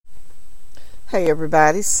Hey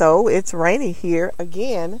everybody, so it's Rainy here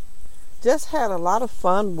again. Just had a lot of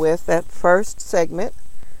fun with that first segment,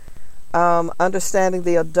 understanding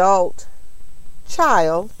the adult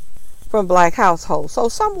child from Black households. So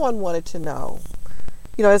someone wanted to know,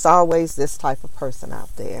 there's always this type of person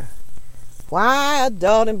out there. Why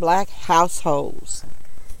adult in Black households?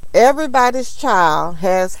 Everybody's child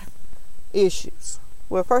has issues.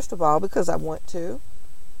 Well, first of all, because I want to.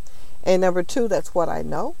 And number two, that's what I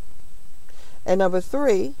know. And number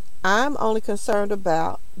three, I'm only concerned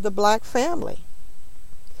about the Black family.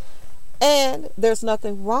 And there's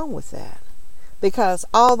nothing wrong with that. Because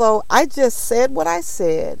although I just said what I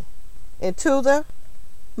said into the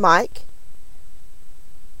mic,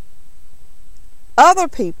 other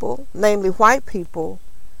people, namely white people,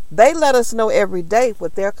 they let us know every day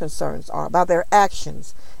what their concerns are by their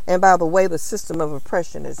actions and by the way the system of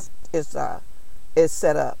oppression is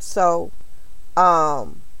set up. So,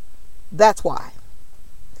 that's why.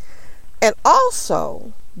 And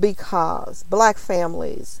also because Black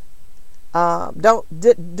families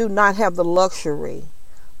do not have the luxury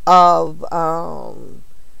of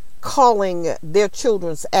calling their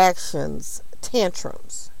children's actions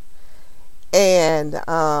tantrums and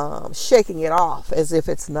shaking it off as if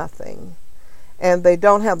it's nothing. And they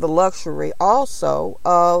don't have the luxury also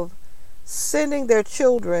of sending their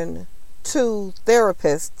children to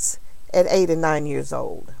therapists at 8 and 9 years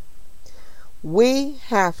old. We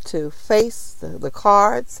have to face the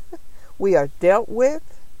cards we are dealt with.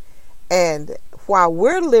 And while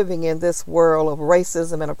we're living in this world of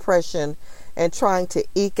racism and oppression and trying to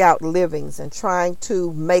eke out livings and trying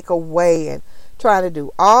to make a way and trying to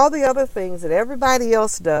do all the other things that everybody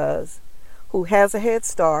else does who has a head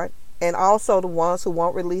start, and also the ones who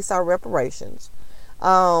won't release our reparations.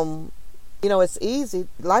 It's easy.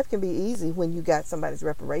 Life can be easy when you got somebody's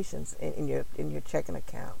reparations in your checking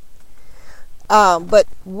account. But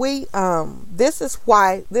this is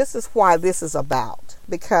why this is about,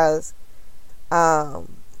 because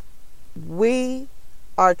we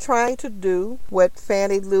are trying to do what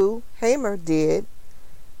Fannie Lou Hamer did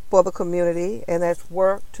for the community, and that's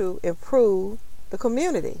work to improve the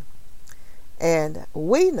community. And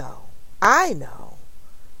I know,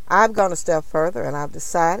 I've gone a step further, and I've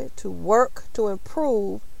decided to work to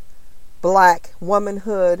improve Black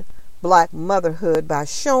womanhood, Black motherhood, by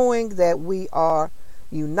showing that we are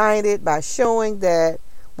united, by showing that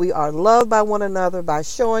we are loved by one another, by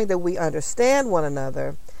showing that we understand one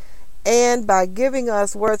another, and by giving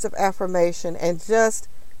us words of affirmation and just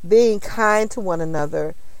being kind to one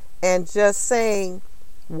another and just saying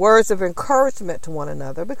words of encouragement to one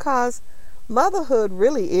another, because motherhood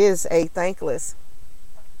really is a thankless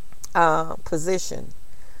position.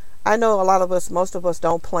 I know most of us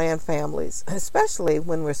don't plan families, especially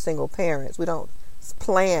when we're single parents. We don't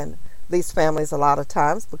plan these families a lot of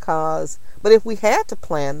times but if we had to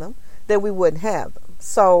plan them, then we wouldn't have them.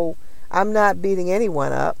 So I'm not beating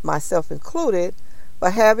anyone up, myself included,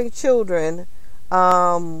 but having children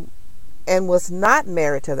and was not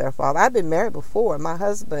married to their father. I've been married before. My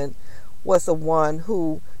husband was the one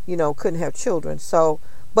who, couldn't have children.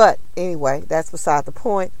 But anyway, that's beside the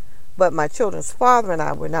point. But my children's father and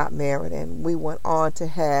I were not married, and we went on to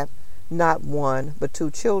have not one but two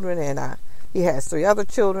children, and he has 3 other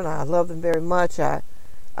children. I love them very much. I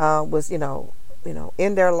was, in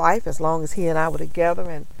their life as long as he and I were together,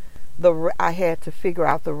 and I had to figure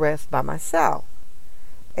out the rest by myself.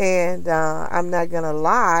 And I'm not going to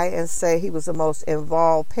lie and say he was the most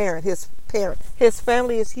involved parent. His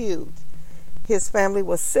family is huge. His family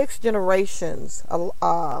was 6 generations.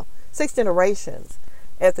 6 generations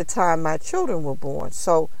at the time my children were born.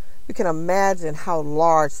 So you can imagine how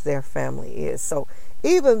large their family is. So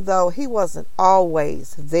even though he wasn't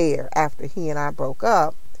always there after he and I broke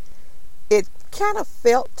up, it kind of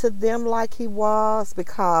felt to them like he was,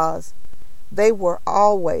 because they were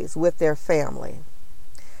always with their family.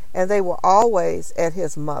 And they were always at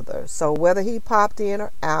his mother. So whether he popped in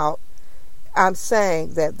or out, I'm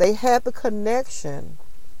saying that they had the connection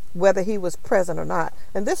whether he was present or not.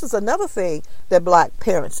 And this is another thing that Black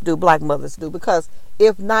parents do, Black mothers do, because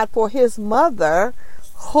if not for his mother,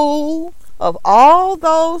 who of all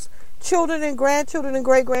those children and grandchildren and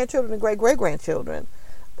great-grandchildren and great-great-grandchildren,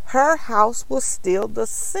 her house was still the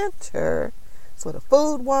center. That's where the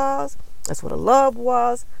food was. That's where the love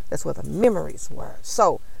was. That's where the memories were.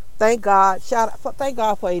 So thank God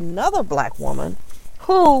for another Black woman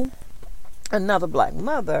another Black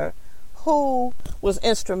mother who was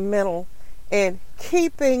instrumental in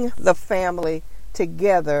keeping the family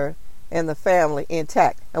together and the family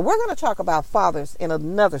intact. And we're going to talk about fathers in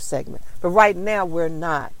another segment, but right now we're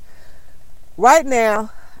not. Right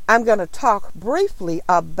now, I'm going to talk briefly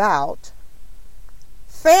about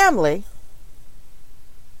family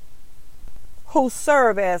who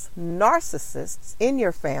serve as narcissists in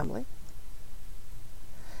your family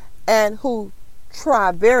and who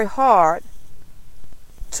try very hard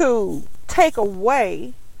to take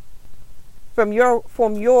away from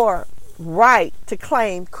your right to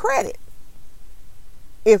claim credit,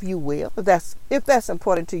 if you will. If that's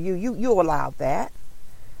important to you, you allow that,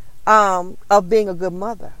 of being a good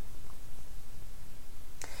mother.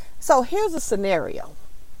 So here's a scenario.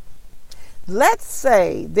 Let's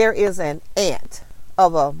say there is an aunt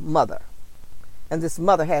of a mother, and this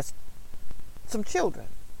mother has some children.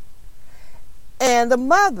 And the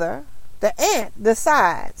aunt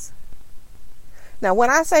decides. Now,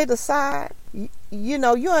 when I say decide, you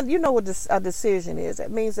know what a decision is.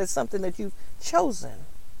 It means it's something that you've chosen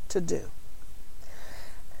to do.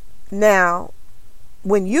 Now,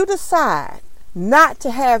 when you decide not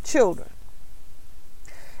to have children,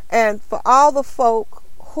 and for all the folk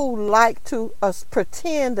who like to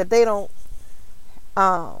pretend that they don't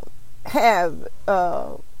have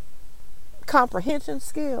comprehension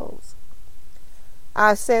skills,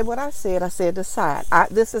 I said what I said. I said decide.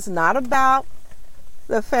 This is not about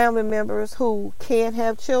the family members who can't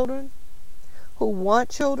have children, who want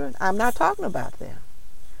children. I'm not talking about them.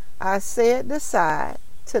 I said decide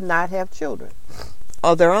to not have children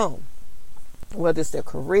of their own, whether it's their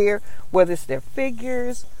career, whether it's their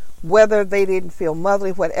figures, whether they didn't feel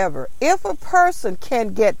motherly, whatever. If a person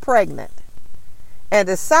can get pregnant and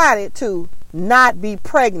decided to not be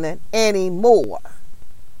pregnant anymore,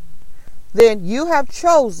 then you have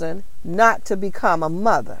chosen not to become a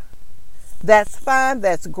mother. That's fine.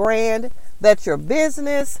 That's grand. That's your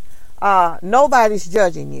business. Nobody's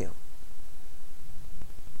judging you.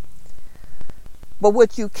 But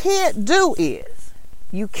what you can't do is,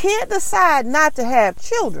 you can't decide not to have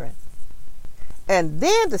children and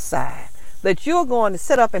then decide that you're going to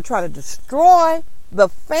sit up and try to destroy the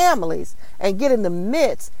families and get in the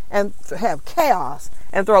midst and have chaos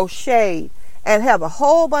and throw shade and have a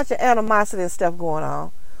whole bunch of animosity and stuff going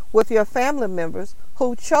on with your family members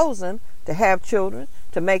who've chosen to have children,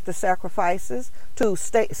 to make the sacrifices, to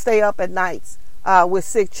stay up at nights with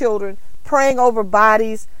sick children, praying over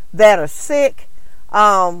bodies that are sick,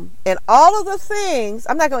 and all of the things.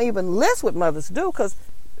 I'm not going to even list what mothers do, because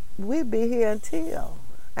we'll be here until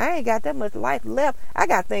I ain't got that much life left. I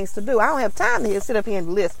got things to do. I don't have time to sit up here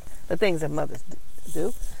and list the things that mothers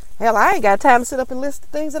do. Hell, I ain't got time to sit up and list the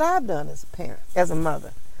things that I've done as a parent, as a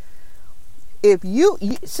mother.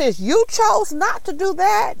 Since you chose not to do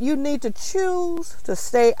that, you need to choose to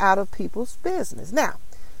stay out of people's business. Now,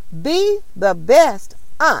 be the best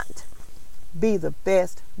aunt. Be the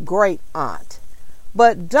best great aunt.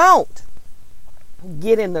 But don't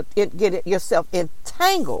get yourself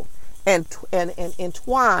entangled and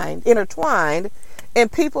intertwined in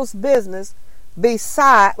people's business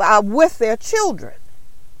with their children,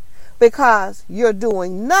 because you're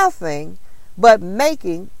doing nothing but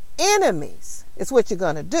making enemies. It's what you're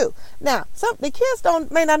going to do. Now, the kids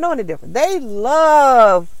may not know any different. They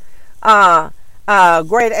love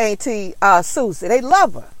great auntie Susie. They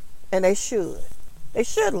love her, and they should. They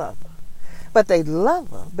should love her. But they love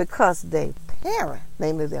her because their parent,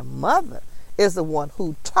 namely their mother, is the one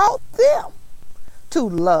who taught them to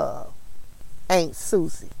love Aunt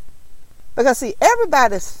Susie. Because, see,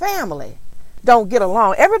 everybody's family don't get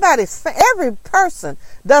along. Every person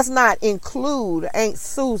does not include Aunt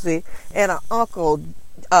Susie and Uncle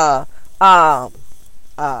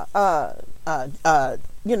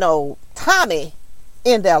Tommy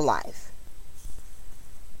in their life.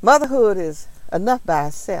 Motherhood is enough by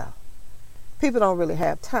itself. People don't really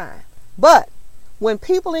have time. But when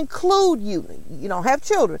people include you don't have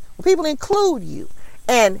children, when people include you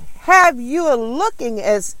and have you looking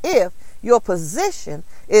as if your position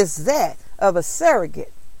is that of a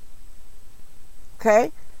surrogate,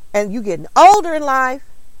 okay, and you getting older in life,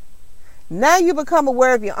 now you become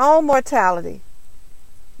aware of your own mortality.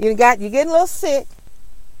 You're getting a little sick.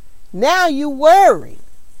 Now you worry,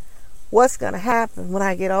 what's going to happen when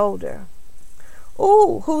I get older?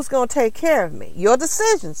 Ooh, who's going to take care of me? Your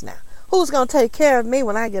decisions now. Who's going to take care of me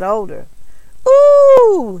when I get older?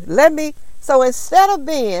 Ooh, so instead of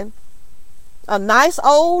being a nice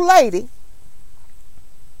old lady,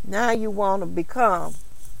 now you want to become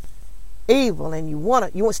evil, and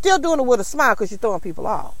you still doing it with a smile because you're throwing people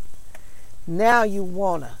off. Now you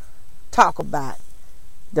want to talk about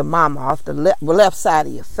the mama off the left side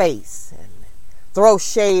of your face and throw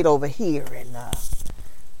shade over here, and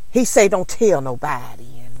he say don't tell nobody,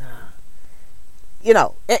 and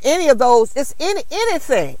any of those, it's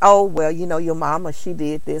anything. Oh, well, your mama, she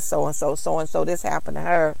did this, so and so, this happened to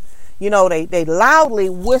her. They loudly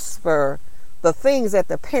whisper the things that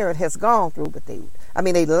the parent has gone through, but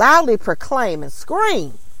they loudly proclaim and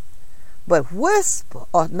scream, but whisper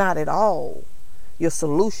or not at all your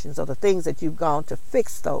solutions or the things that you've gone to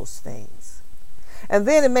fix those things. And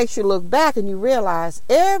then it makes you look back and you realize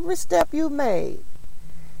every step you made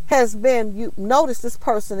has been, you notice this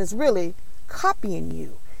person is really copying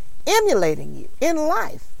you, emulating you in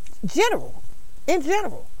life, in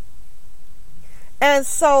general. And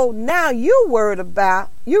so now you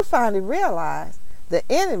finally realize the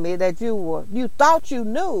enemy that you thought you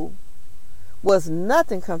knew was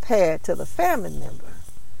nothing compared to the family member.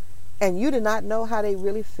 And you did not know how they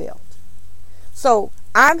really felt. So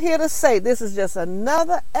I'm here to say this is just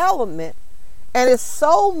another element, and it's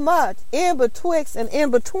so much in betwixt and in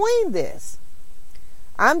between this.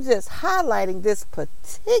 I'm just highlighting this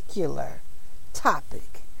particular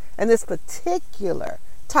topic and this particular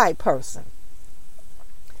type person.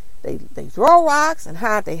 They throw rocks and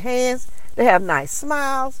hide their hands. They have nice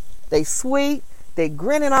smiles. They sweet. They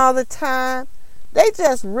grinning all the time. They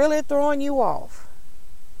just really throwing you off.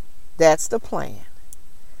 That's the plan.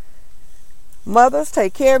 Mothers,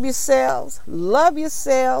 take care of yourselves. Love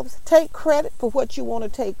yourselves. Take credit for what you want to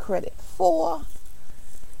take credit for.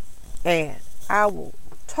 And I will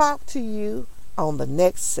talk to you on the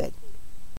next segment.